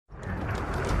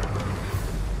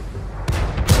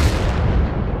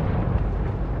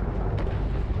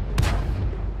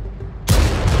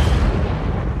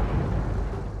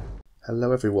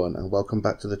Hello everyone and welcome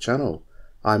back to the channel.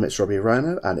 It's Robbie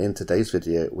Rhino, and in today's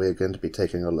video we're going to be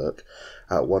taking a look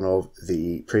at one of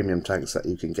the premium tanks that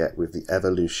you can get with the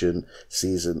Evolution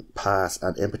Season Pass,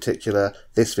 and in particular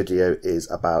this video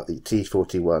is about the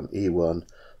T41E1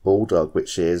 Bulldog,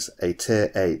 which is a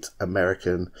Tier 8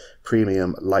 American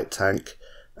premium light tank,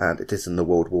 and it is in the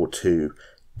World War II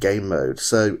game mode.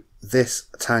 So this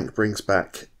tank brings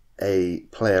back a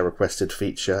player requested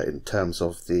feature in terms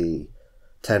of the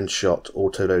 10-shot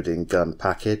auto-loading gun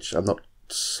package. I'm not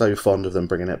so fond of them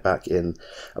bringing it back in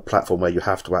a platform where you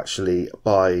have to actually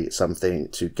buy something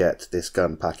to get this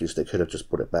gun package. They could have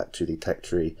just put it back to the Tech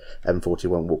Tree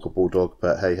M41 Bulldog,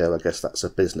 but hey ho, I guess that's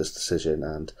a business decision,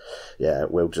 and yeah,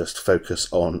 we'll just focus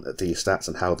on the stats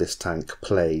and how this tank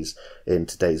plays in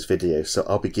today's video. So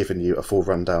I'll be giving you a full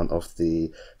rundown of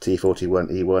the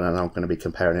T41E1, and I'm going to be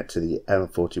comparing it to the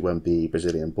M41B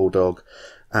Brazilian Bulldog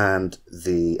and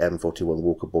the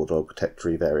M41 Bulldog Tech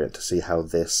Tree variant to see how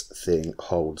this thing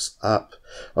holds up.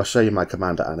 I'll show you my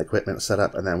commander and equipment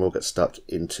setup, and then we'll get stuck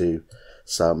into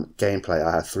some gameplay.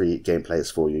 I have 3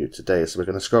 gameplays for you today, so we're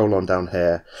going to scroll on down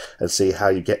here and see how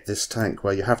you get this tank,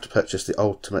 where you have to purchase the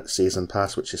Ultimate Season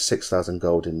Pass, which is 6,000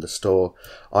 gold in the store.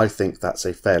 I think that's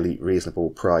a fairly reasonable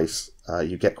price.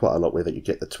 You get quite a lot with it. You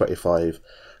get the 25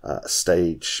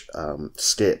 stage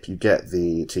skip, you get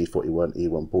the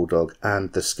T41E1 Bulldog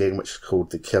and the skin, which is called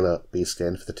the Killer Bee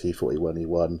skin for the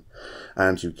T41E1,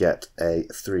 and you get a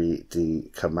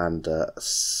 3D Commander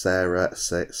Sarah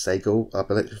Sagel, I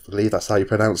believe that's how you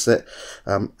pronounce it,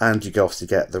 and you obviously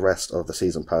get the rest of the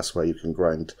Season Pass, where you can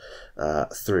grind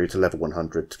through to level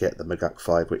 100 to get the Magak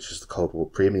 5, which is the Cold War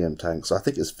premium tank. So I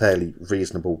think it's fairly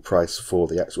reasonable price for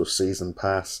the actual Season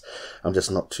Pass. I'm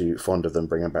just not too fond of them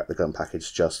bringing back the gun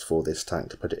package just for this tank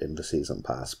to put it in the Season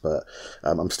Pass, but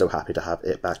I'm still happy to have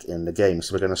it back in the game.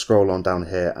 So we're going to scroll on down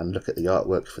here and look at the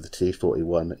artwork for the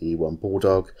T41E1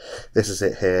 Bulldog. This is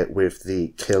it here with the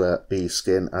Killer Bee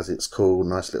skin, as it's called.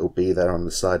 Nice little bee there on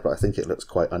the side, but I think it looks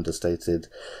quite understated.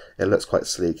 It looks quite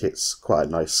sleek. It's quite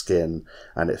a nice skin,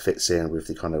 and it fits in with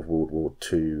the kind of World War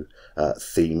II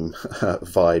theme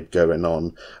vibe going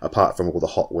on, apart from all the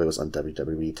Hot Wheels and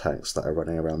WWE tanks that are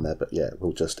running around there. But yeah,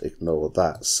 we'll just ignore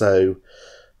that. So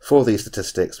for these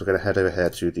statistics, we're going to head over here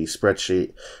to the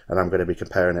spreadsheet, and I'm going to be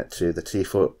comparing it to the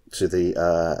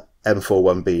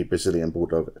M41B Brazilian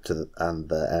Bulldog and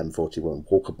the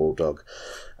M41 Walker Bulldog.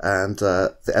 And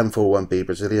the M41B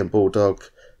Brazilian Bulldog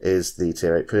is the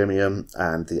Tier 8 Premium,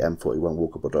 and the M41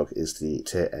 Walker Bulldog is the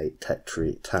Tier 8 Tech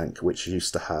Tree tank, which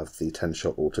used to have the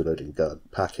 10-shot auto-loading gun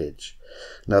package.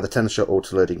 Now, the 10-shot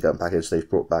auto-loading gun package they've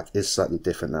brought back is slightly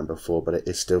different than before, but it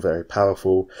is still very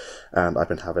powerful, and I've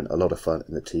been having a lot of fun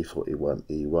in the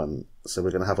T41E1. So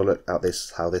we're going to have a look at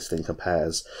how this thing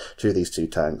compares to these two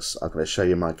tanks. I'm going to show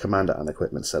you my commander and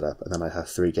equipment setup, and then I have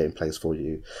 3 gameplays for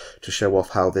you to show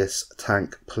off how this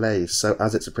tank plays. So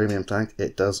as it's a premium tank,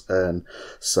 it does earn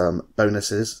some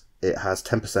bonuses. It has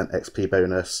 10% XP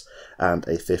bonus and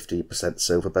a 50%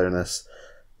 silver bonus.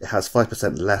 It has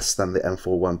 5% less than the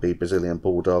M41B Brazilian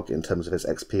Bulldog in terms of its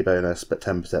XP bonus, but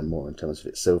 10% more in terms of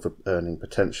its silver earning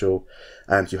potential.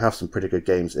 And you have some pretty good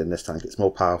games in this tank. It's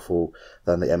more powerful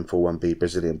than the M41B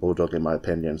Brazilian Bulldog in my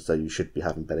opinion, so you should be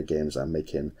having better games and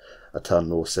making a ton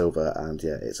more silver, and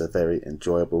yeah, it's a very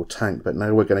enjoyable tank. But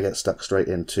now we're going to get stuck straight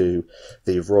into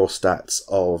the raw stats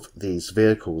of these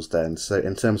vehicles then. So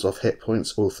in terms of hit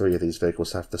points, all 3 of these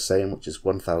vehicles have the same, which is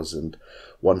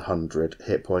 1,100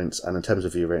 hit points, and in terms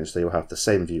of view range, they will have the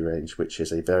same view range, which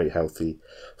is a very healthy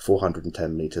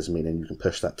 410 meters, meaning you can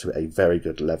push that to a very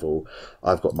good level.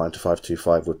 I've got mine to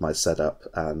 525 with my setup,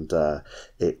 and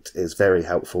it is very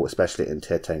helpful, especially in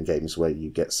tier 10 games where you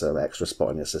get some extra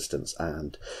spotting assistance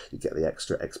and you get the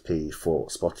extra XP for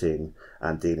spotting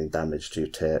and dealing damage to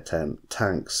tier 10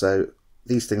 tanks. So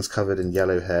these things covered in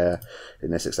yellow here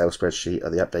in this Excel spreadsheet are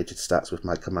the updated stats with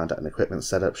my commander and equipment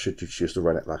setup, should you choose to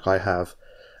run it like I have,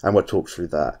 and we'll talk through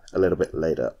that a little bit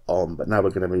later on. But now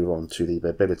we're going to move on to the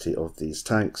mobility of these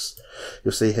tanks.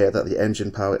 You'll see here that the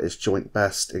engine power is joint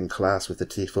best in class with the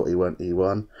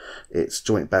T41E1. It's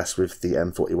joint best with the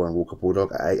M41 Walker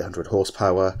Bulldog at 800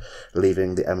 horsepower,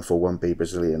 leaving the M41B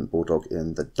Brazilian Bulldog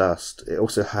in the dust. It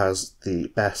also has the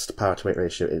best power to weight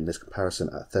ratio in this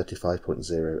comparison at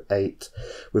 35.08,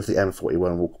 with the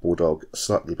M41 Walker Bulldog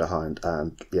slightly behind,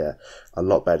 and yeah, a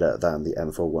lot better than the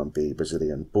M41B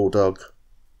Brazilian Bulldog.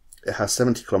 It has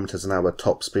 70 kilometers an hour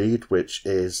top speed, which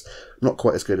is not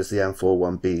quite as good as the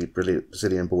M41B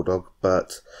Brazilian Bulldog,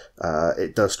 but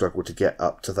it does struggle to get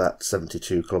up to that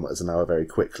 72 kilometers an hour very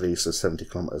quickly, so 70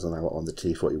 kilometers an hour on the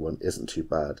T41 isn't too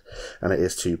bad, and it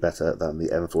is better than the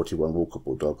M41 Walker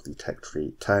Bulldog, the Tech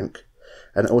Tree tank.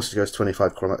 and it also goes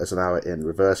 25 kilometers an hour in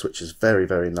reverse, which is very,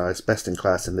 very nice. Best in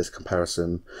class in this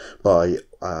comparison by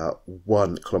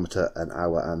 1 kilometer an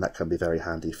hour, and that can be very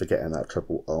handy for getting out of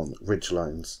trouble on ridge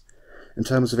lines. In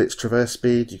terms of its traverse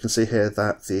speed, you can see here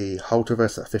that the whole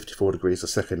traverse at 54 degrees a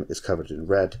second is covered in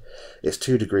red. It's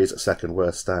 2 degrees a second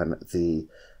worse than the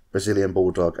Brazilian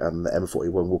Bulldog and the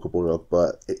M41 Walker Bulldog,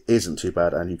 but it isn't too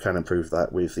bad, and you can improve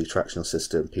that with the traction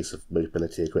system piece of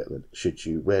mobility equipment should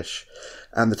you wish.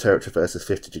 And the turret traverse is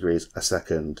 50 degrees a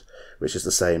second, which is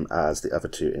the same as the other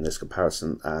two in this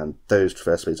comparison, and those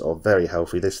traverse speeds are very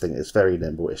healthy. This thing is very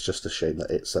nimble. It's just a shame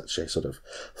that it's such a sort of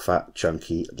fat,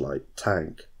 chunky, light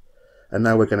tank. And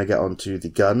now we're going to get on to the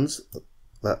guns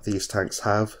that these tanks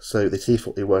have. So the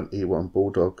T41E1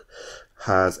 Bulldog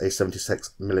has a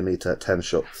 76mm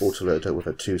 10-shot autoloader with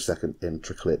a 2-second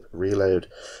intra-clip reload,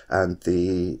 and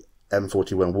the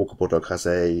M41 Walker Bulldog has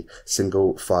a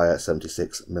single-fire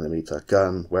 76mm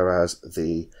gun, whereas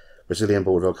the Brazilian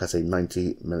Bulldog has a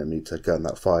 90mm gun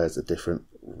that fires a different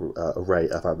array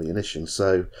of ammunition.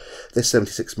 So this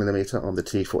 76mm on the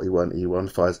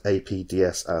T41E1 fires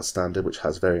APDS as standard, which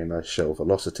has very nice shell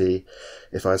velocity.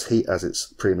 It fires heat as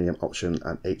its premium option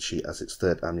and HE as its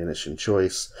third ammunition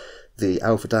choice. The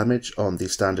alpha damage on the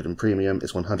standard and premium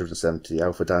is 170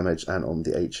 alpha damage, and on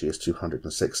the HE is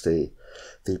 260.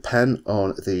 The pen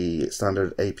on the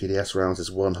standard APDS rounds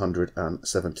is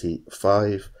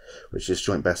 175, which is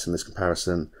joint best in this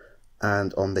comparison,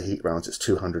 and on the heat rounds it's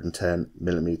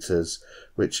 210mm,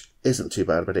 which isn't too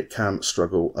bad, but it can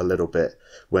struggle a little bit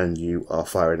when you are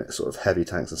firing at sort of heavy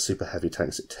tanks and super heavy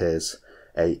tanks at tiers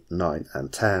 8, 9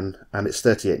 and 10, and it's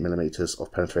 38mm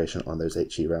of penetration on those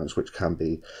HE rounds, which can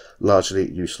be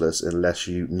largely useless unless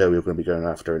you know you're going to be going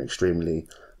after an extremely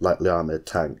lightly armoured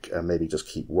tank, and maybe just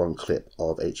keep one clip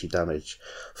of HE damage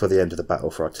for the end of the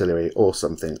battle for artillery or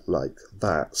something like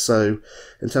that. So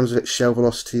in terms of its shell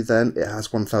velocity then, it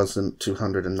has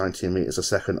 1,219 meters a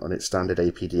second on its standard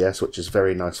APDS, which is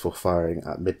very nice for firing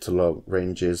at mid to long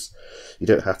ranges. You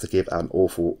don't have to give an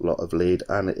awful lot of lead,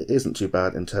 and it isn't too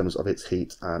bad in terms of its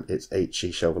heat and its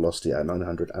HE shell velocity at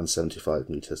 975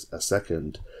 meters a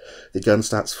second. The gun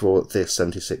stats for this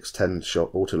 76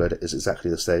 10-shot autoloader is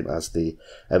exactly the same as the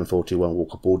M41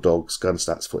 Walker Bulldog's gun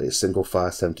stats for its single-fire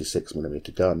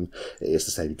 76mm gun. It is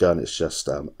the same gun, it's just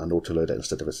an autoloader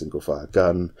instead of a single-fire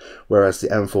gun. Whereas the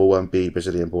M41B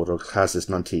Brazilian Bulldog has this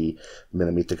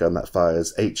 90mm gun that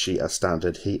fires HE as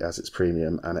standard, heat as its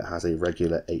premium, and it has a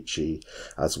regular HE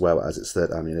as well as its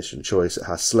third ammunition choice. It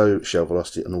has slow shell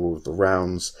velocity on all of the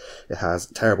rounds. It has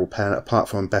terrible pen, apart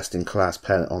from best-in-class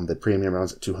pen on the premium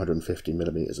rounds at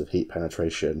 250mm of heat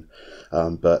penetration,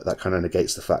 but that kind of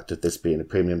negates the fact of this being a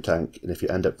premium tank, and if you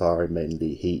end up firing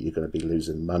mainly heat, you're going to be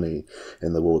losing money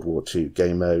in the World War II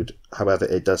game mode. However,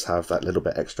 it does have that little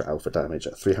bit extra alpha damage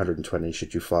at 320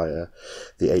 should you fire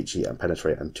the HE and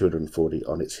penetrate, and 240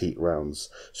 on its heat rounds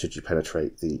should you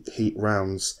penetrate the heat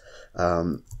rounds.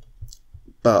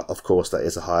 But of course that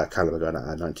is a higher caliber gun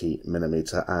at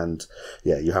 90mm, and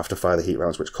yeah, you have to fire the heat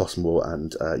rounds, which cost more,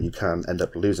 and you can end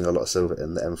up losing a lot of silver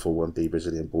in the M41B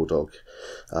Brazilian Bulldog.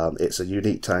 It's a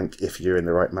unique tank if you're in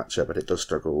the right matchup, but it does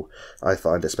struggle, I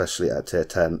find, especially at tier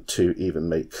 10, to even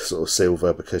make sort of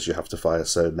silver, because you have to fire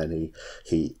so many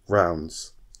heat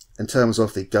rounds. In terms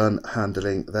of the gun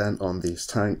handling then on these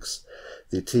tanks,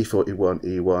 the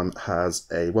T41E1 has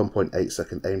a 1.8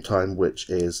 second aim time, which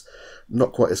is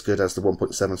not quite as good as the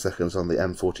 1.7 seconds on the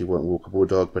M41 Walker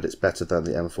Bulldog, but it's better than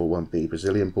the M41B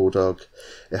Brazilian Bulldog.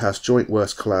 It has joint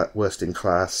worst in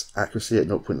class accuracy at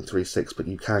 0.36, but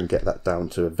you can get that down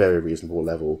to a very reasonable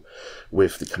level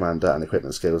with the commander and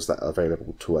equipment skills that are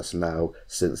available to us now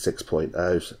since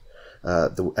 6.0.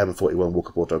 The M41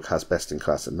 Walker Bulldog has best in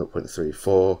class at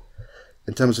 0.34.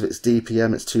 In terms of its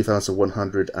DPM, it's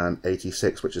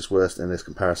 2,186, which is worse in this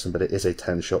comparison, but it is a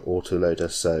 10-shot autoloader,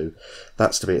 so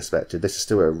that's to be expected. This is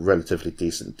still a relatively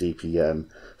decent DPM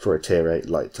for a tier 8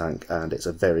 light tank, and it's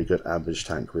a very good ambush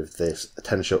tank with this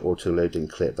 10-shot autoloading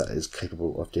clip that is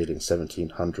capable of dealing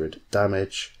 1,700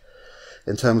 damage.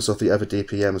 In terms of the other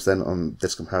DPMs then on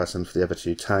this comparison for the other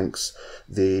two tanks,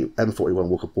 the M41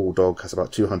 Walker Bulldog has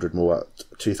about 200 more at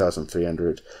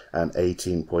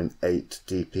 2,318.8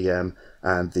 DPM,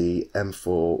 and the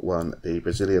M41B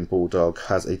Brazilian Bulldog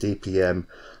has a DPM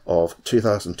of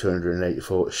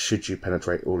 2,284 should you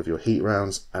penetrate all of your heat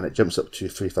rounds, and it jumps up to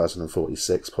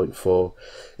 3,046.4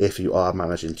 if you are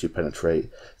managing to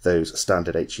penetrate those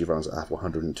standard HE rounds that have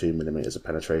 102mm of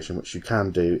penetration, which you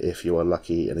can do if you are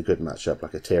lucky in a good matchup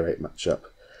like a tier 8 matchup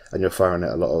and you're firing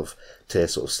at a lot of tier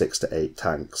sort of 6 to 8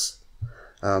 tanks.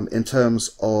 In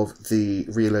terms of the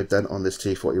reload then on this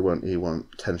T41E1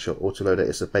 10-shot autoloader,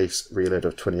 it's a base reload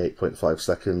of 28.5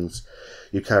 seconds.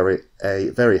 You carry a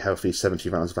very healthy 70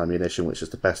 rounds of ammunition, which is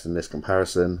the best in this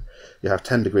comparison. You have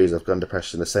 10 degrees of gun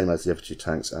depression, the same as the other two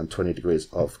tanks, and 20 degrees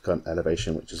of gun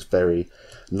elevation, which is very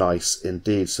nice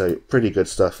indeed. So pretty good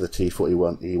stuff for the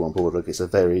T41E1 Bulldog. It's a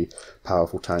very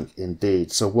powerful tank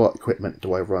indeed. So what equipment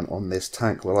do I run on this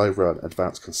tank? Well, I run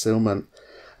advanced concealment,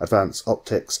 advanced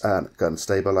optics, and gun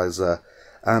stabilizer.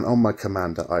 And on my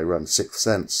commander I run Sixth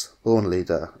Sense, Born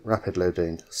Leader, Rapid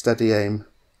Loading, Steady Aim,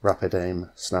 Rapid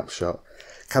Aim, Snapshot,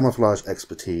 Camouflage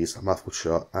Expertise, Muffled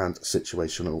Shot, and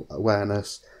Situational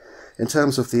Awareness. In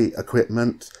terms of the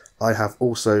equipment, I have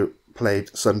also played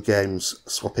some games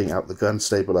swapping out the gun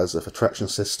stabilizer for traction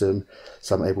system,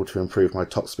 so I'm able to improve my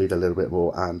top speed a little bit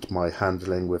more and my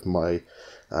handling with my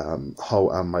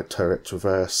hull and my turret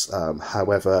traverse.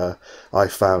 However, I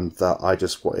found that I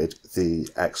just wanted the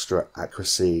extra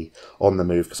accuracy on the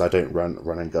move because I don't run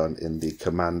and gun in the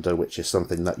commander, which is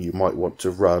something that you might want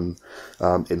to run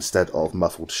instead of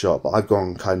muffled shot. But I've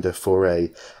gone kind of for a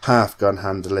half gun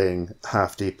handling,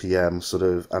 half DPM sort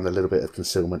of, and a little bit of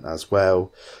concealment as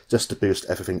well, just to boost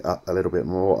everything up a little bit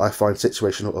more. I find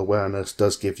situational awareness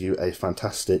does give you a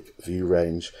fantastic view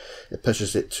range. It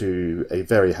pushes it to a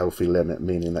very healthy limit,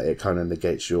 meaning that it kind of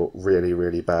negates your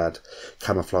really bad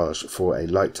camouflage for a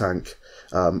light tank.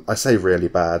 I say really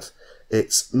bad,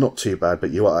 it's not too bad,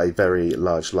 but you are a very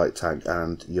large light tank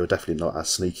and you're definitely not as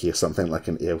sneaky as something like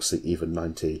an ELC Even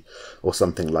 90 or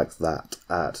something like that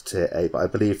at tier 8. But I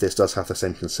believe this does have the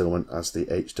same concealment as the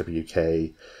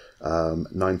HWK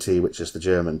 90, which is the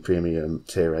German premium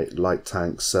tier 8 light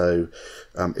tank, so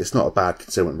it's not a bad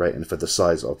concealment rating for the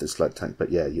size of this light tank.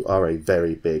 But yeah, you are a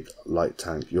very big light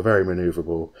tank. You're very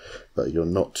maneuverable, but you're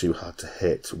not too hard to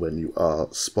hit when you are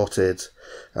spotted.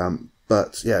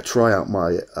 But yeah, try out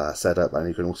my setup, and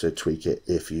you can also tweak it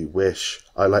if you wish.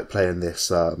 I like playing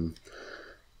this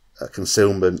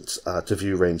concealment to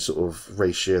view range sort of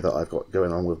ratio that I've got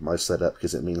going on with my setup,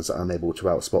 because it means that I'm able to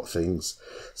outspot things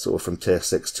sort of from tier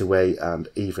 6 to 8, and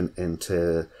even in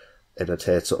a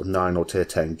tier sort of 9 or tier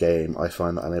 10 game, I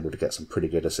find that I'm able to get some pretty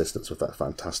good assistance with that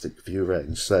fantastic view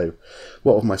range. So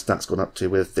what have my stats gone up to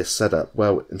with this setup?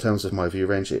 Well, in terms of my view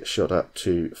range, it shot up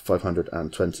to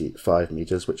 525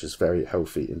 meters, which is very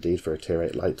healthy indeed for a tier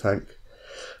 8 light tank.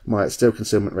 My steel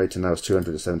concealment rating now is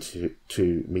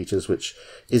 272 meters, which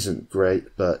isn't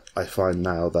great, but I find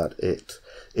now that it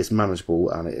is manageable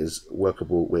and it is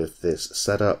workable with this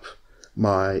setup.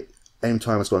 My aim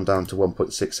time has gone down to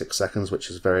 1.66 seconds,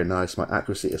 which is very nice. My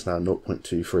accuracy is now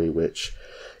 0.23, which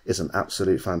is an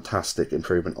absolute fantastic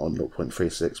improvement on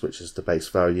 0.36, which is the base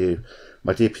value.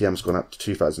 My DPM's gone up to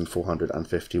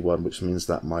 2,451, which means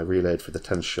that my reload for the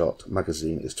 10-shot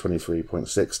magazine is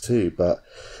 23.62. But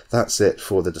that's it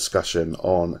for the discussion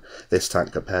on this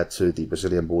tank compared to the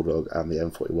Brazilian Bulldog and the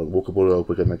M41 Walker Bulldog.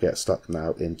 We're going to get stuck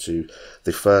now into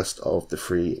the first of the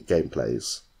 3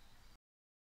 gameplays.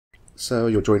 So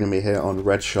you're joining me here on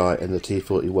Red Shy in the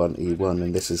T41E1,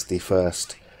 and this is the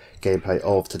first gameplay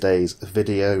of today's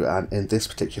video. And in this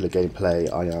particular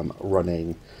gameplay I am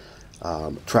running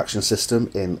traction system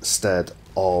instead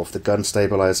of the gun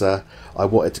stabilizer. I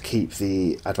wanted to keep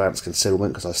the advanced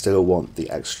concealment because I still want the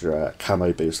extra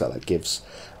camo boost that gives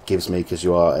me, because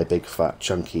you are a big fat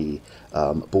chunky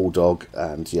bulldog,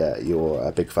 and yeah, you're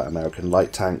a big fat American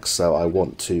light tank, so I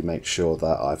want to make sure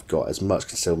that I've got as much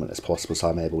concealment as possible so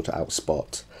I'm able to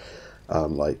outspot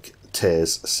like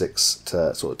tiers 6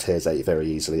 to sort of tiers 8 very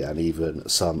easily, and even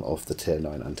some of the tier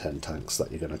 9 and 10 tanks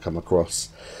that you're going to come across.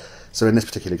 So in this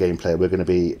particular gameplay we're going to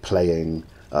be playing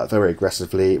very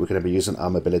aggressively. We're going to be using our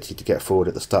mobility to get forward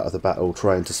at the start of the battle,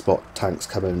 trying to spot tanks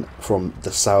coming from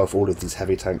the south, all of these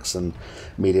heavy tanks and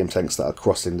medium tanks that are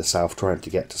crossing the south, trying to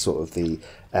get to sort of the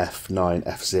F9,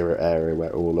 F0 area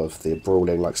where all of the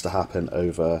brawling likes to happen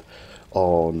over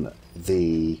on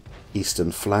the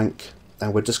eastern flank.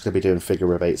 And we're just going to be doing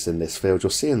figure of 8s in this field. You're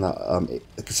seeing that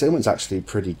the concealment's actually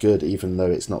pretty good, even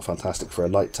though it's not fantastic for a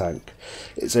light tank.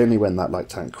 It's only when that light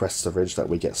tank crests the ridge that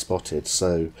we get spotted.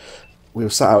 So we were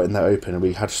sat out in the open and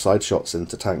we had side shots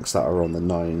into tanks that are on the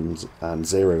 9s and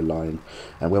 0 line.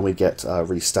 And when we get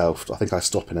re-stealthed, I think I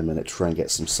stop in a minute to try and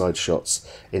get some side shots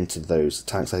into those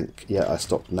tanks. I think, yeah, I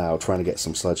stopped now trying to get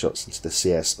some side shots into the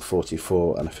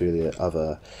CS44 and a few of the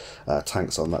other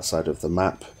tanks on that side of the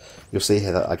map. You'll see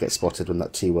here that I get spotted when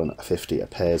that T150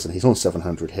 appears, and he's on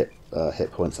 700 hit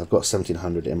hit points. I've got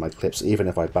 1700 in my clips. Even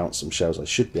if I bounce some shells, I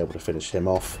should be able to finish him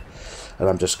off. And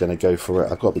I'm just going to go for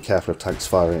it. I've got to be careful of tanks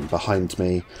firing behind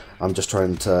me. I'm just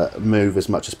trying to move as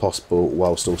much as possible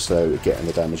whilst also getting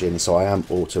the damage in. So I am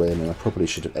auto-aiming. I probably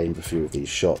should have aimed a few of these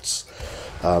shots.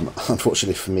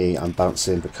 Unfortunately for me, I'm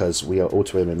bouncing because we are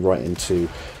auto-aiming right into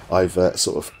either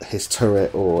sort of his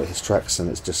turret or his tracks, and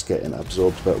it's just getting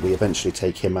absorbed. But we eventually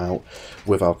take him out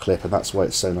with our clip, and that's why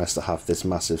it's so nice to have this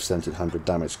massive 1700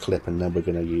 damage clip, and then we're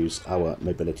going to use our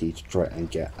mobility to try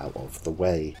and get out of the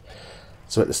way.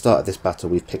 So at the start of this battle,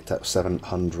 we've picked up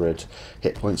 700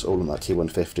 hit points, all on that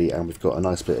T150, and we've got a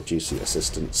nice bit of juicy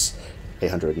assistance,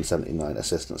 879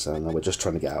 assistance, and then we're just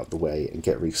trying to get out of the way and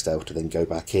get re-stealth to then go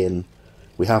back in.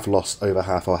 We have lost over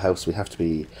half our health, so we have to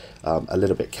be a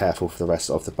little bit careful for the rest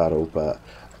of the battle, but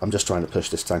I'm just trying to push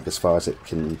this tank as far as it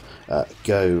can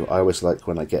go. I always like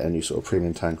when I get a new sort of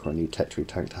premium tank or a new Tech Tree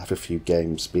tank to have a few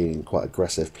games being quite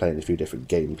aggressive, playing a few different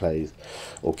gameplays,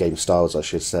 or game styles I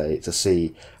should say, to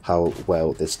see how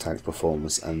well this tank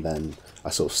performs, and then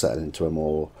I sort of settle into a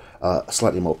more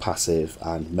slightly more passive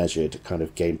and measured kind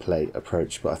of gameplay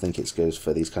approach. But I think it's good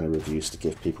for these kind of reviews to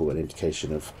give people an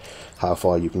indication of how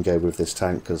far you can go with this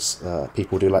tank, because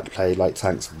people do like to play light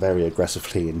tanks very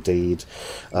aggressively indeed.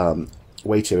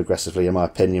 Way too aggressively in my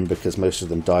opinion, because most of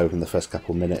them die within the first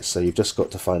couple of minutes. So you've just got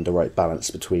to find the right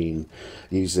balance between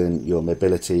using your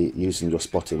mobility, using your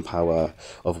spotting power,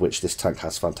 of which this tank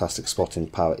has fantastic spotting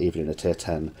power even in a tier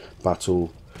 10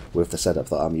 battle with the setup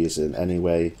that I'm using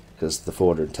anyway, because the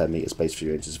 410 meters base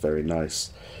view range is very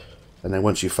nice. And then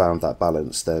once you've found that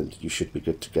balance, then you should be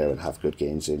good to go and have good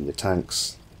gains in your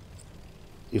tanks.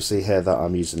 You'll see here that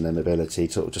I'm using the mobility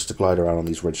to just to glide around on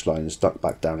these ridge lines, duck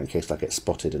back down in case I get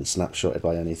spotted and snapshotted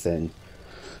by anything.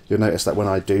 You'll notice that when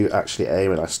I do actually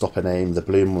aim and I stop and aim, the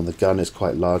bloom on the gun is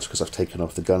quite large because I've taken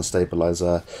off the gun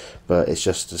stabilizer, but it's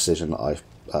just a decision that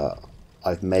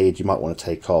I've made. You might want to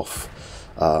take off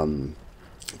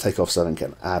something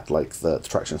and add like the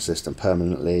traction system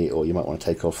permanently, or you might want to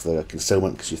take off the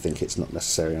concealment because you think it's not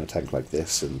necessary on a tank like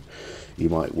this, and you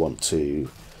might want to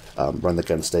run the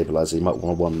gun stabilizer. You might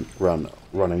want to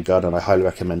run and gun, and I highly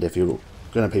recommend, if you're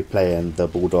going to be playing the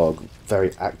Bulldog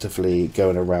very actively,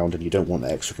 going around, and you don't want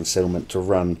the extra concealment, to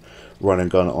run and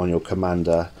gun on your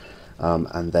commander,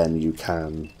 and then you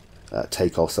can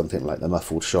take off something like the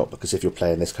muffled shot, because if you're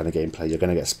playing this kind of gameplay, you're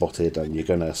going to get spotted and you're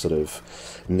going to sort of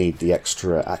need the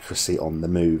extra accuracy on the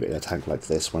move in a tank like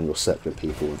this when you're circling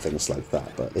people and things like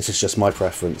that. But this is just my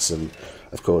preference, and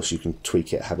of course you can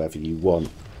tweak it however you want.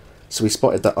 So we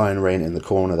spotted that Iron Rain in the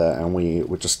corner there, and we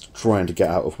were just trying to get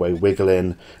out of way,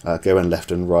 wiggling, going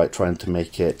left and right, trying to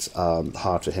make it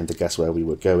hard for him to guess where we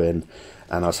were going.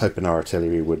 And I was hoping our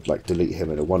artillery would like delete him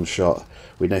in a one-shot.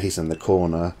 We know he's in the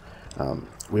corner.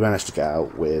 We managed to get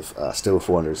out with still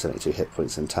 472 hit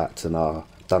points intact, and our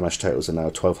damage totals are now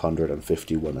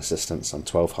 1251 assistance and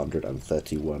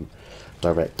 1231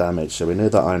 direct damage. So we know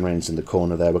that Iron Rain's in the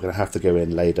corner there. We're going to have to go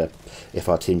in later if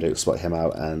our team don't spot him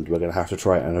out, and we're going to have to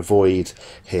try and avoid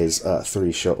his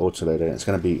 3-shot autoloader. And it's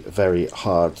going to be very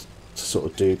hard to sort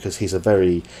of do because he's a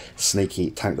very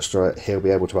sneaky tank destroyer. He'll be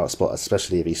able to outspot,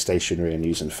 especially if he's stationary and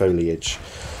using foliage,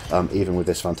 even with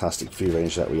this fantastic view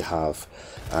range that we have,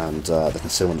 and the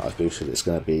concealment I've boosted. It's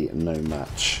going to be no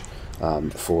match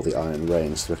for the Iron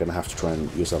Rain, so we're going to have to try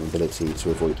and use our ability to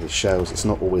avoid his shells. It's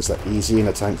not always that easy in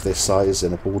a tank this size,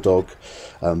 in a Bulldog,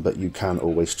 but you can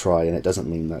always try, and it doesn't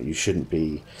mean that you shouldn't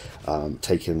be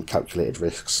taking calculated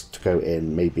risks to go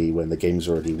in maybe when the game's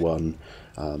already won,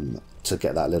 to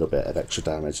get that little bit of extra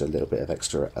damage, a little bit of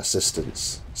extra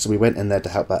assistance. So we went in there to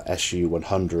help that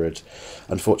SU-100.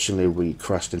 Unfortunately, we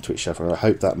crashed into each other, and I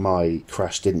hope that my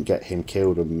crash didn't get him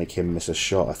killed and make him miss a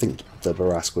shot. I think the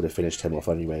Barask would have finished him off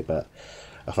anyway, but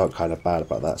I felt kind of bad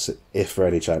about that. So if for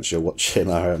any chance you're watching,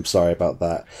 I'm sorry about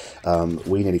that.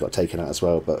 We nearly got taken out as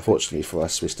well, but fortunately for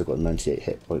us, we still got 98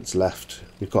 hit points left.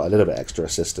 We've got a little bit extra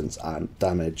assistance and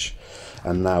damage,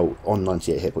 and now on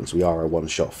 98 hit points we are a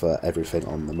one-shot for everything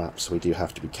on the map, so we do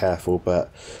have to be careful.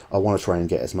 But I want to try and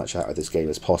get as much out of this game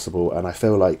as possible, and I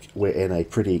feel like we're in a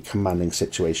pretty commanding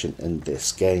situation in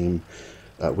this game.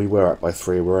 We were up by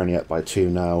 3, we're only up by 2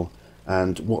 now,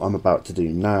 and what I'm about to do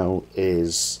now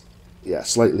is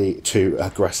slightly too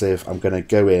aggressive. I'm going to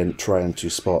go in trying to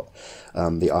spot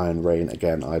the Iron Rain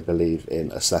again, I believe,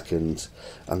 in a second.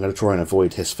 I'm going to try and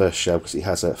avoid his first shell because he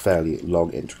has a fairly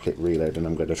long intricate reload, and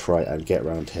I'm going to try and get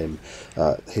around him.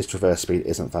 His traverse speed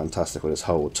isn't fantastic with his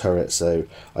whole turret, so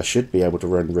I should be able to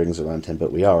run rings around him,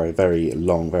 but we are a very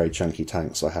long, very chunky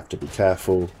tank, so I have to be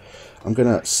careful. I'm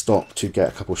going to stop to get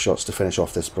a couple shots to finish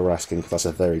off this Baraskin, because that's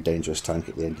a very dangerous tank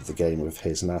at the end of the game with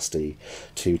his nasty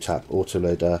 2-tap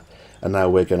autoloader. And now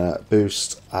we're going to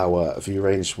boost our view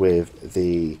range with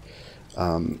the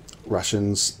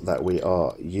rations that we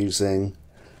are using,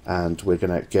 and we're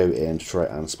going to go in to try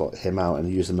and spot him out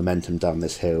and use the momentum down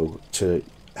this hill to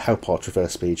help our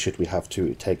traverse speed should we have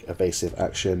to take evasive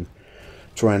action.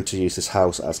 Trying to use this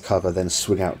house as cover, then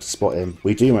swing out to spot him.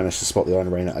 We do manage to spot the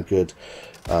Iron Rain at a good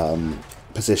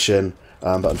position,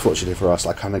 but unfortunately for us,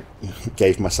 I kind of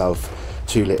gave myself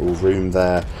too little room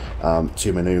there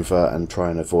to maneuver and try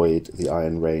and avoid the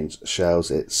Iron Rain's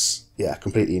shells. It's, yeah,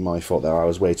 completely my fault there. I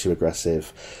was way too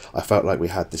aggressive. I felt like we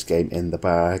had this game in the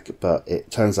bag, but it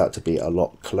turns out to be a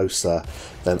lot closer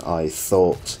than I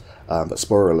thought. But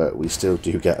spoiler alert, we still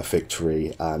do get a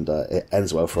victory, and it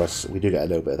ends well for us. We do get a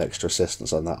little bit of extra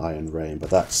assistance on that Iron Rain, but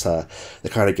that's the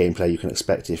kind of gameplay you can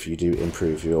expect if you do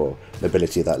improve your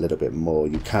mobility that little bit more.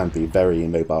 You can be very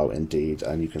mobile indeed,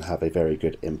 and you can have a very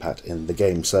good impact in the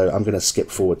game. So I'm going to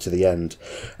skip forward to the end,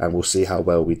 and we'll see how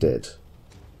well we did.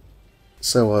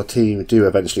 So our team do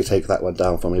eventually take that one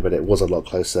down for me, but it was a lot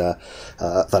closer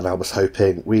than I was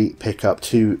hoping. We pick up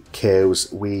 2 kills,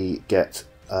 we get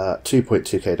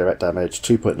 2.2k direct damage,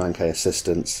 2.9k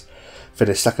assistance,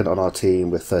 finished second on our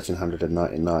team with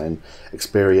 1399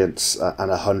 experience and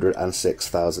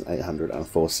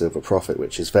 106,804 silver profit,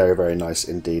 which is very, very nice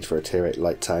indeed for a tier 8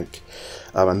 light tank.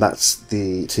 And that's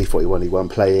the T41E1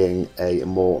 playing a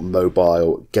more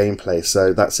mobile gameplay.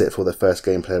 So that's it for the first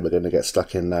gameplay. We're going to get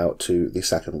stuck in now to the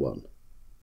second one.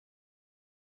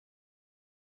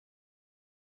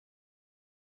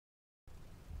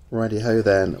 Righty ho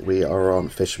then, we are on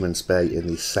Fisherman's Bay in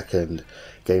the second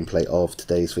gameplay of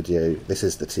today's video. This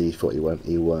is the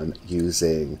T41E1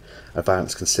 using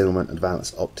advanced concealment,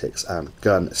 advanced optics and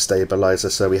gun stabilizer.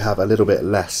 So we have a little bit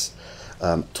less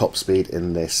top speed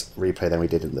in this replay than we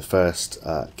did in the first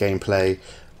gameplay,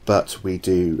 but we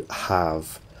do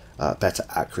have better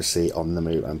accuracy on the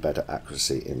move and better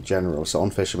accuracy in general. So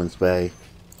on Fisherman's Bay,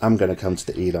 I'm going to come to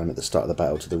the E line at the start of the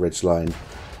battle to the ridge line,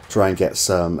 try and get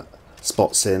some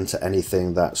spots into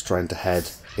anything that's trying to head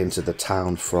into the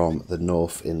town from the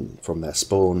north from their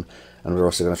spawn, and we're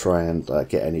also going to try and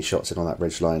get any shots in on that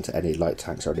ridge line to any light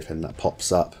tanks or anything that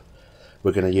pops up.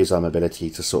 We're going to use our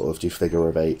mobility to sort of do figure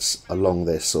of eights along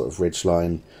this sort of ridge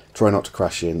line, try not to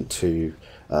crash into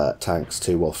tanks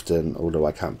too often, although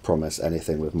I can't promise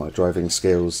anything with my driving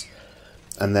skills.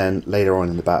 And then later on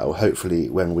in the battle, hopefully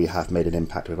when we have made an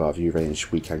impact with our view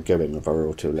range, we can go in with our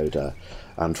autoloader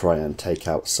and try and take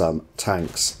out some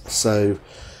tanks. So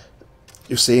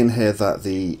you're seeing here that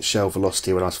the shell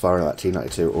velocity when I was firing that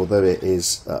T92, although it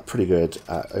is pretty good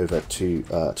at over to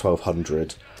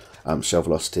 1200 shell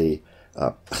velocity,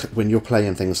 when you're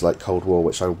playing things like Cold War,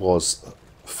 which I was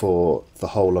for the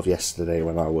whole of yesterday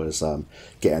when I was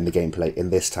getting the gameplay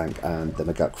in this tank and the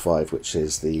Maguk 5, which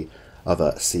is the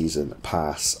other season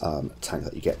pass tank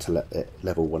that you get to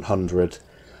level 100.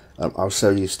 I was so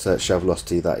used to shell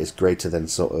velocity that is greater than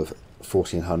sort of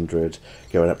 1400,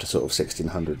 going up to sort of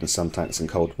 1600 in some tanks in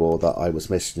Cold War, that I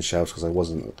was missing shells because I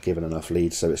wasn't given enough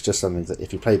lead. So it's just something that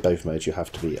if you play both modes you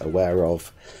have to be aware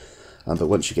of. But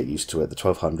once you get used to it, the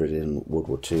 1200 in World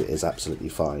War II is absolutely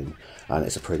fine, and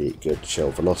it's a pretty good shell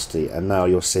velocity. And now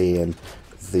you're seeing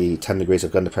the 10 degrees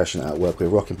of gun depression at work. We're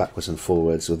rocking backwards and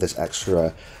forwards with this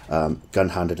extra gun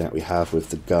handling that we have with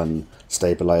the gun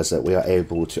stabilizer. We are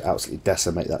able to absolutely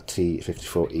decimate that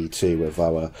T41E1 with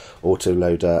our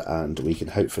autoloader, and we can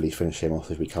hopefully finish him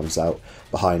off if he comes out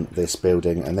behind this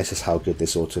building. And this is how good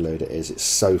this autoloader is. It's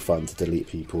so fun to delete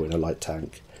people in a light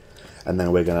tank. And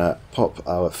then we're going to pop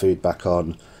our food back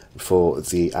on for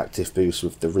the active boost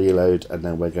with the reload, and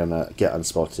then we're going to get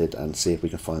unspotted and see if we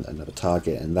can find another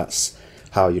target. And that's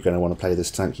how you're going to want to play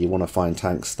this tank. You want to find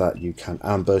tanks that you can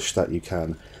ambush, that you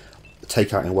can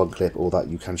take out in one clip, or that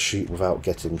you can shoot without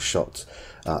getting shot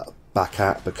back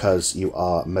at, because you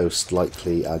are most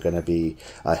likely going to be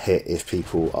hit if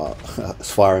people are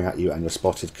firing at you and you're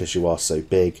spotted because you are so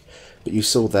big. But you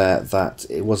saw there that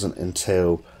it wasn't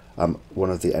until one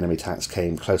of the enemy tanks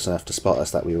came close enough to spot us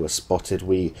that we were spotted.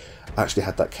 We actually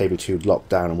had that KV2 locked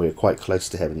down and we were quite close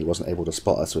to him, and he wasn't able to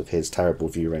spot us with his terrible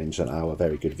view range and our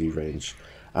very good view range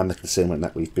and the concealment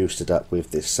that we've boosted up with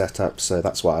this setup. So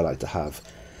that's why I like to have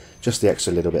just the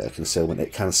extra little bit of concealment.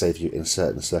 It can save you in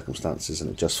certain circumstances, and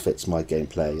it just fits my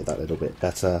gameplay that little bit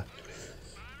better.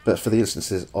 But for the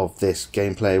instances of this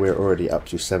gameplay, we're already up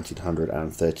to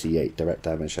 1738 direct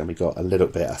damage, and we got a little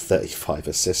bit of 35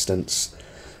 assistance.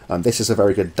 This is a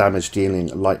very good damage dealing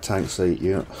light tank, so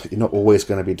you're not always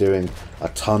going to be doing a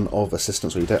ton of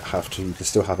assistance, or you don't have to. You can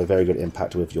still have a very good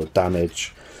impact with your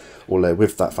damage. although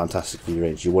with that fantastic view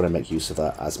range you want to make use of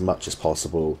that as much as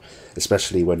possible,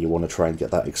 especially when you want to try and get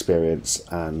that experience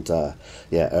and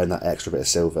yeah, earn that extra bit of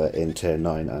silver in tier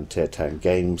 9 and tier 10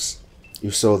 games. You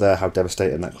saw there how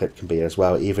devastating that clip can be as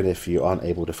well. Even if you aren't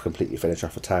able to completely finish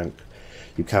off a tank,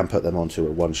 you can put them onto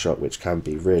a one shot, which can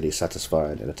be really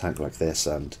satisfying in a tank like this.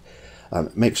 And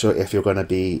make sure if you're going to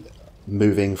be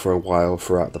moving for a while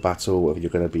throughout the battle, or if you're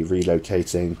going to be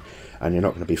relocating and you're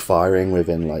not going to be firing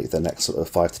within like the next sort of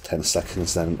 5 to 10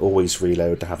 seconds, then always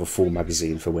reload to have a full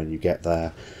magazine for when you get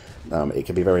there. It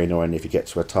can be very annoying if you get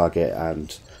to a target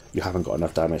and you haven't got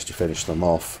enough damage to finish them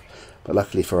off. But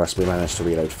luckily for us, we managed to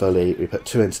reload fully. We put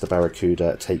 2 into the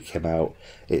Barracuda, take him out.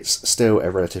 It's still a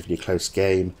relatively close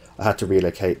game. I had to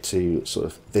relocate to sort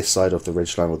of this side of the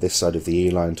ridgeline, or this side of the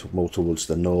E line, more towards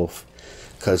the north,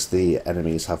 because the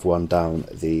enemies have won down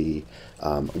the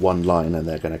one line and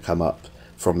they're going to come up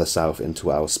from the south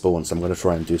into our spawn. So I'm going to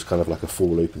try and do kind of like a full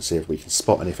loop and see if we can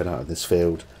spot anything out of this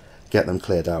field, get them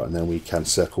cleared out, and then we can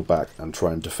circle back and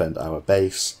try and defend our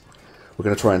base. We're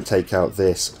going to try and take out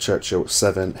this Churchill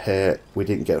 7 here. We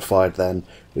didn't get fired then.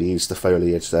 We used the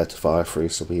foliage there to fire through,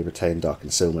 so we retained our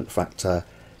concealment factor.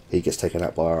 He gets taken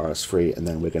out by RS3, and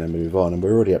then we're going to move on. And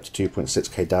we're already up to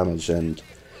 2.6k damage, and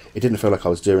it didn't feel like I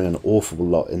was doing an awful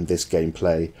lot in this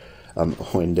gameplay,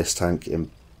 or in this tank in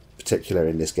particular,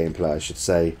 in this gameplay I should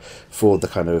say. For the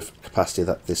kind of capacity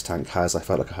that this tank has, I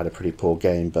felt like I had a pretty poor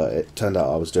game, but it turned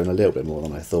out I was doing a little bit more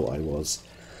than I thought I was.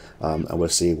 And we'll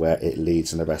see where it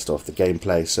leads in the rest of the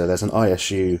gameplay. So there's an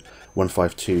ISU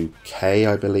 152K,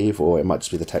 I believe, or it might just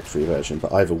be the Tech Tree version,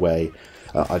 but either way,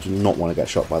 I do not want to get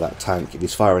shot by that tank. If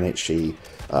he's firing HE,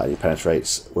 he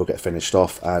penetrates, we'll get finished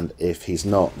off, and if he's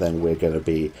not, then we're going to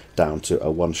be down to a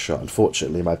one shot.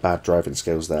 Unfortunately, my bad driving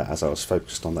skills there, as I was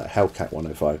focused on that Hellcat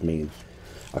 105, mean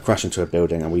I crash into a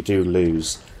building, and we do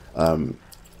lose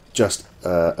just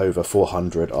over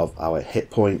 400 of our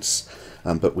hit points.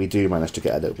 But we do manage to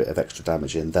get a little bit of extra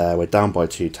damage in there. We're down by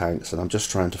 2 tanks, and I'm just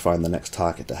trying to find the next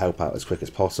target to help out as quick as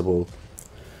possible.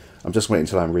 I'm just waiting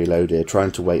until I'm reloaded,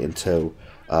 trying to wait until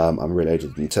I'm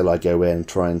reloaded, until I go in,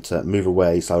 trying to move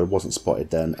away so I wasn't spotted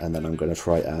then, and then I'm going to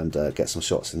try and get some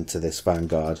shots into this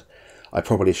Vanguard. I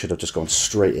probably should have just gone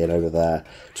straight in over there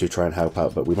to try and help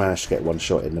out, but we managed to get one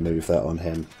shot in the move there on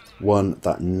him. One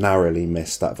that narrowly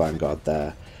missed that Vanguard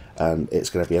there, and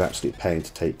it's going to be an absolute pain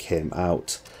to take him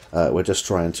out. We're just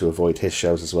trying to avoid his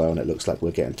shells as well, and it looks like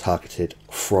we're getting targeted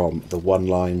from the one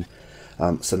line.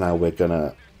 So now we're going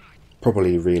to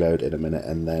probably reload in a minute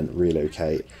and then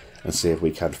relocate and see if we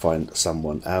can find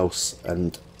someone else.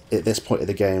 And at this point of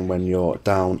the game, when you're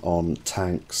down on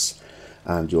tanks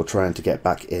and you're trying to get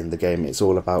back in the game, it's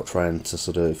all about trying to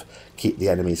sort of keep the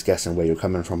enemies guessing where you're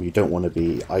coming from. You don't want to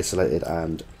be isolated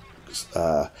and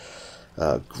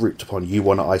grouped upon. You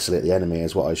want to isolate the enemy,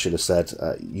 is what I should have said.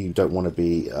 You don't want to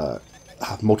be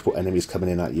have multiple enemies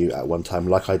coming in at you at one time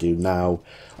like I do now.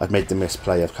 I've made the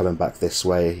misplay of coming back this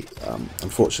way.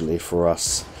 Unfortunately for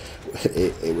us,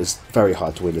 it was very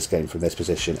hard to win this game from this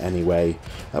position anyway.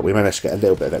 We managed to get a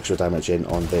little bit of extra damage in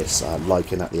on this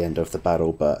Lycan at the end of the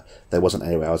battle, but there wasn't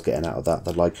any way I was getting out of that.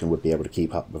 The Lycan would be able to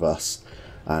keep up with us,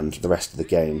 and the rest of the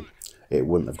game it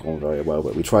wouldn't have gone very well,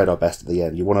 but we tried our best at the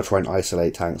end. You want to try and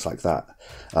isolate tanks like that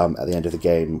at the end of the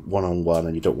game, one-on-one,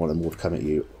 and you don't want them all to come at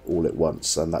you all at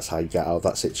once, and that's how you get out of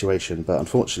that situation. But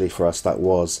unfortunately for us, that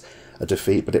was a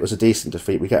defeat, but it was a decent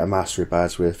defeat. We get a mastery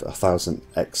badge with 1000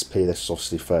 XP. This is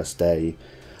obviously first day.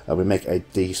 We make a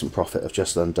decent profit of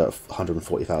just under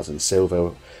 140,000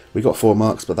 silver. We got 4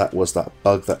 marks, but that was that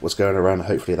bug that was going around.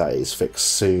 Hopefully that is fixed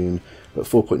soon. But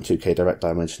 4.2k direct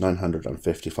damage,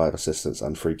 955 assistance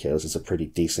and 3 kills is a pretty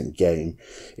decent game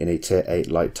in a tier 8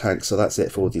 light tank. So that's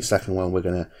it for the second one. We're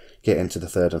going to get into the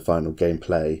third and final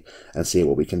gameplay and see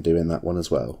what we can do in that one as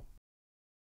well.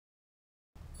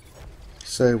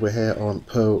 So we're here on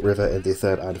Pearl River in the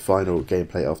third and final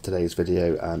gameplay of today's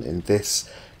video, and in this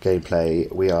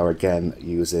gameplay we are again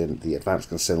using the advanced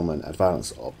concealment,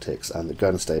 advanced optics and the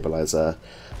gun stabilizer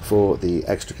for the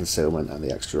extra concealment and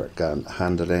the extra gun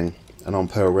handling. And on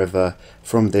Pearl River,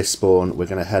 from this spawn we're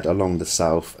going to head along the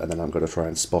south, and then I'm going to try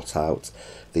and spot out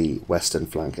the western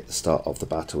flank at the start of the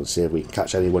battle and see if we can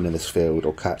catch anyone in this field,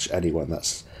 or catch anyone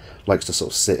that likes to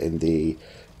sort of sit in the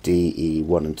DE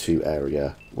 1 and 2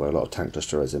 area, where a lot of tank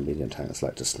destroyers and medium tanks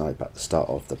like to snipe at the start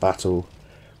of the battle.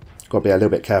 Got to be a little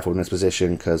bit careful in this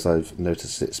position, because I've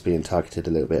noticed it's being targeted a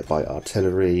little bit by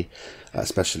artillery,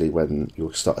 especially when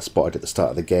you're spotted at the start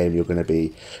of the game. You're going to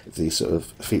be the sort of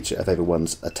feature of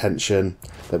everyone's attention.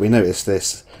 But we noticed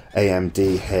this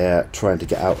AMD here trying to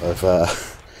get out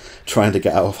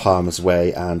of harm's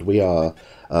way, and we are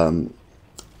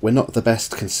we're not the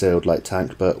best concealed light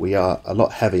tank, but we are a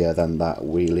lot heavier than that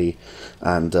wheelie,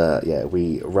 and yeah,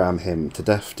 we ram him to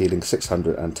death, dealing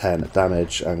 610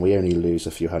 damage, and we only lose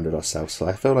a few hundred ourselves, so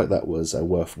I feel like that was a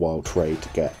worthwhile trade to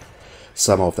get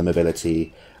some of the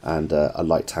mobility and a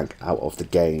light tank out of the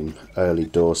game early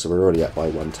doors. So we're already up by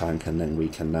 1 tank, and then we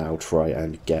can now try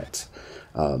and get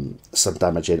some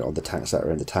damage in on the tanks that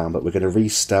are in the town. But we're going to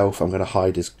re-stealth. I'm going to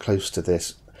hide as close to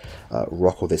this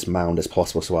rock or this mound as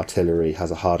possible, so artillery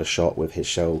has a harder shot with his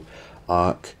shell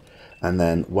arc. And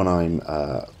then when I'm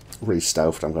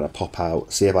re-stealthed, I'm going to pop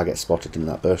out, see if I get spotted in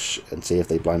that bush, and see if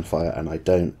they blind fire, and I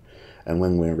don't. And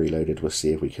when we're reloaded, we'll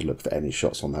see if we can look for any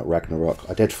shots on that Ragnarok.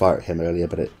 I did fire at him earlier,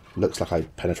 but it looks like I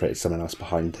penetrated someone else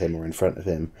behind him or in front of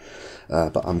him.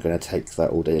 But I'm going to take that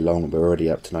all day long. We're already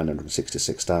up to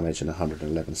 966 damage and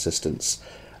 111 assistance.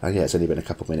 And yeah, it's only been a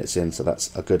couple of minutes in, so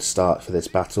that's a good start for this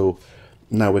battle.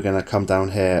 Now we're going to come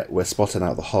down here. We're spotting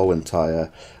out the whole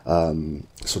entire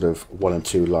sort of 1 and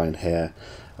 2 line here.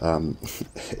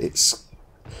 It's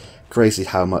crazy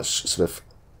how much sort of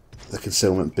the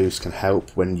concealment boost can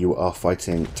help when you are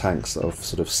fighting tanks of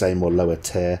sort of same or lower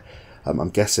tier. I'm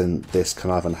guessing this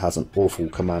Carnarvon has an awful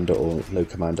commander or no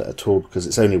commander at all, because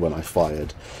it's only when I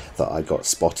fired that I got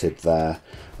spotted there.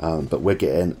 But we're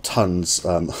getting tons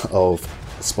of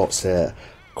spots here,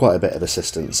 quite a bit of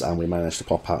assistance, and we managed to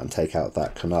pop out and take out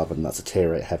that Carnarvon. That's a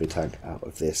tier 8 heavy tank out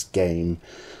of this game.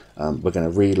 We're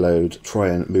going to reload, try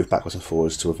and move backwards and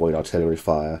forwards to avoid artillery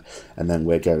fire, and then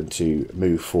we're going to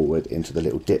move forward into the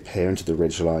little dip here, into the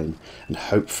ridge line, and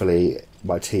hopefully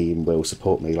my team will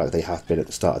support me like they have been at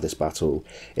the start of this battle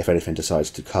if anything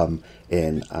decides to come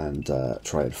in and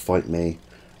try and fight me.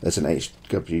 There's an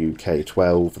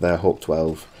HWK-12 there, Hawk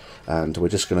 12, and we're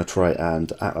just going to try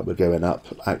and act like we're going up,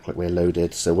 act like we're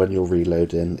loaded. So when you're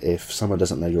reloading, if someone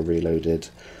doesn't know you're reloaded,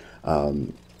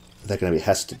 they're going to be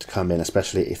hesitant to come in,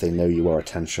 especially if they know you are a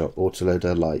 10-shot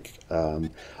autoloader, like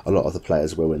a lot of the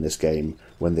players will in this game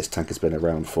when this tank has been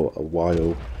around for a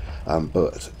while.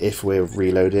 But if we're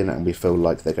reloading and we feel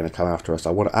like they're going to come after us, I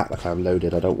want to act like I'm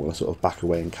loaded. I don't want to sort of back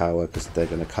away and cower, because they're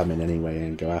going to come in anyway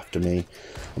and go after me.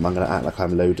 I'm going to act like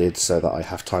I'm loaded so that I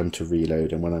have time to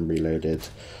reload, and when I'm reloaded,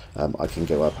 I can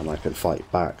go up and I can fight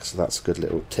back. So that's a good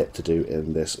little tip to do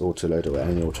in this autoloader, or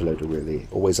any autoloader really.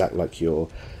 Always act like you're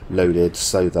loaded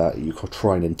so that you can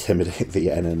try and intimidate the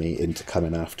enemy into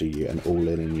coming after you and all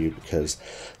in you, because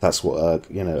that's what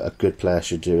a good player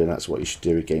should do, and that's what you should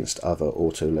do against other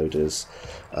autoloaders,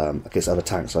 against other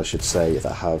tanks I should say,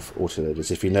 that have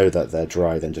autoloaders. If you know that they're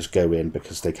dry, then just go in,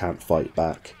 because they can't fight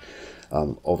back.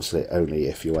 Obviously only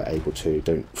if you are able to.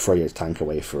 Don't throw your tank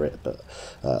away for it, but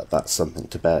that's something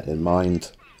to bear in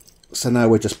mind. So now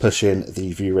we're just pushing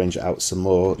the view range out some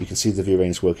more. You can see the view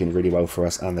range working really well for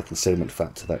us, and the concealment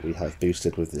factor that we have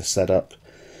boosted with this setup.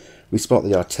 We spot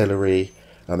the artillery,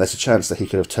 and there's a chance that he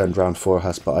could have turned around for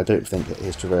us, but I don't think that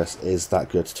his traverse is that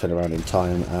good to turn around in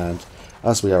time, and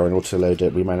as we are an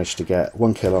autoloader, we managed to get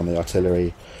 1 kill on the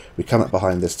artillery. We come up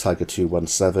behind this Tiger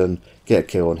 217, get a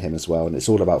kill on him as well, and it's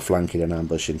all about flanking and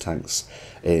ambushing tanks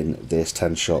in this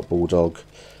 10-shot Bulldog.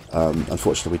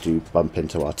 Unfortunately, we do bump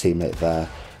into our teammate there,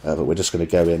 but we're just going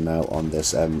to go in now on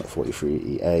this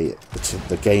M41E1.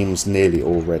 The game's nearly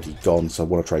already gone, so I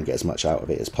want to try and get as much out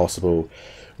of it as possible.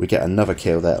 We get another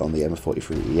kill there on the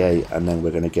M41E1, and then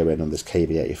we're going to go in on this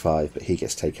KV85, but he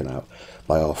gets taken out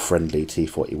by our friendly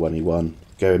T41E1.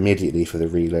 Go immediately for the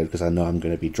reload, because I know I'm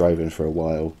going to be driving for a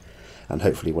while, and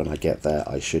hopefully when I get there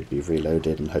I should be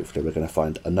reloaded, and hopefully we're going to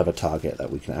find another target that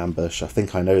we can ambush. I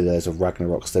think I know there's a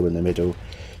Ragnarok still in the middle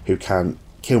who can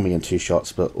kill me in 2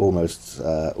 shots, but almost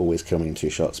always kill me in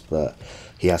 2 shots, but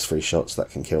he has 3 shots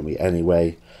that can kill me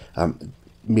anyway.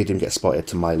 Medium gets spotted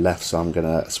to my left, so I'm going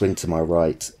to swing to my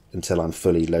right until I'm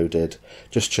fully loaded.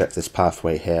 Just check this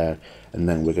pathway here, and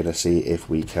then we're going to see if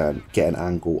we can get an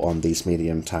angle on these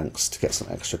medium tanks to get some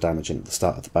extra damage in at the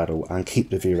start of the battle and keep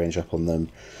the view range up on them,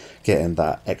 getting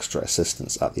that extra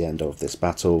assistance at the end of this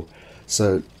battle.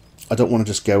 So I don't want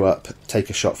to just go up,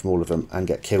 take a shot from all of them and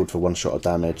get killed for 1 shot of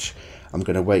damage. I'm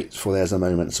going to wait for there's a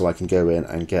moment so I can go in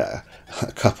and get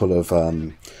a couple of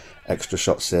extra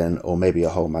shots in, or maybe a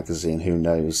whole magazine, who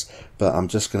knows. But I'm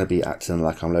just going to be acting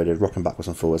like I'm loaded, rocking backwards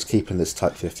and forwards, keeping this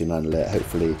Type 59 lit.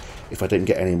 Hopefully if I don't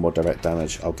get any more direct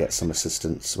damage, I'll get some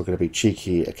assistance. We're going to be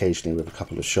cheeky occasionally with a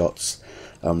couple of shots.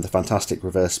 The fantastic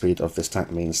reverse speed of this tank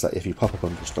means that if you pop up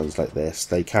on guns like this,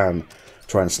 they can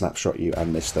try and snapshot you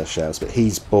and miss their shells. But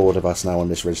he's bored of us now on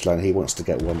this ridgeline. He wants to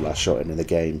get one last shot in the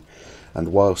game,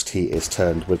 and whilst he is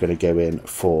turned, we're going to go in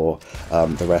for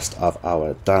the rest of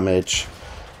our damage.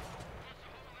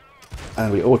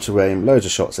 And we auto-aim loads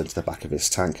of shots into the back of his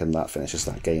tank, and that finishes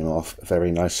that game off very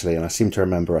nicely. And I seem to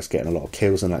remember us getting a lot of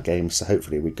kills in that game, so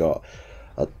hopefully we got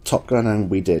a top gun,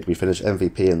 and we did. We finished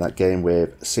MVP in that game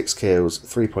with 6 kills,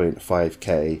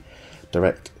 3.5k,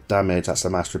 direct damage, that's a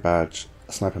mastery badge,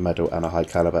 a sniper medal, and a high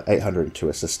caliber, 802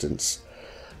 assistance.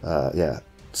 Yeah,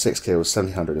 6 kills,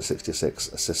 766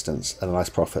 assistance, and a nice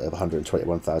profit of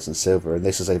 121,000 silver. And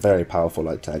this is a very powerful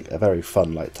light tank, a very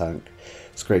fun light tank.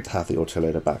 It's great to have the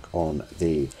autoloader back on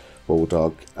the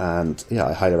Bulldog, and yeah,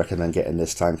 I highly recommend getting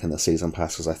this tank in the season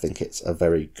pass because I think it's a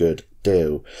very good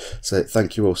deal. So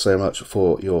thank you all so much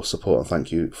for your support, and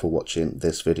thank you for watching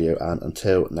this video, and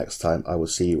until next time, I will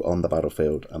see you on the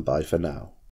battlefield, and bye for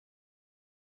now.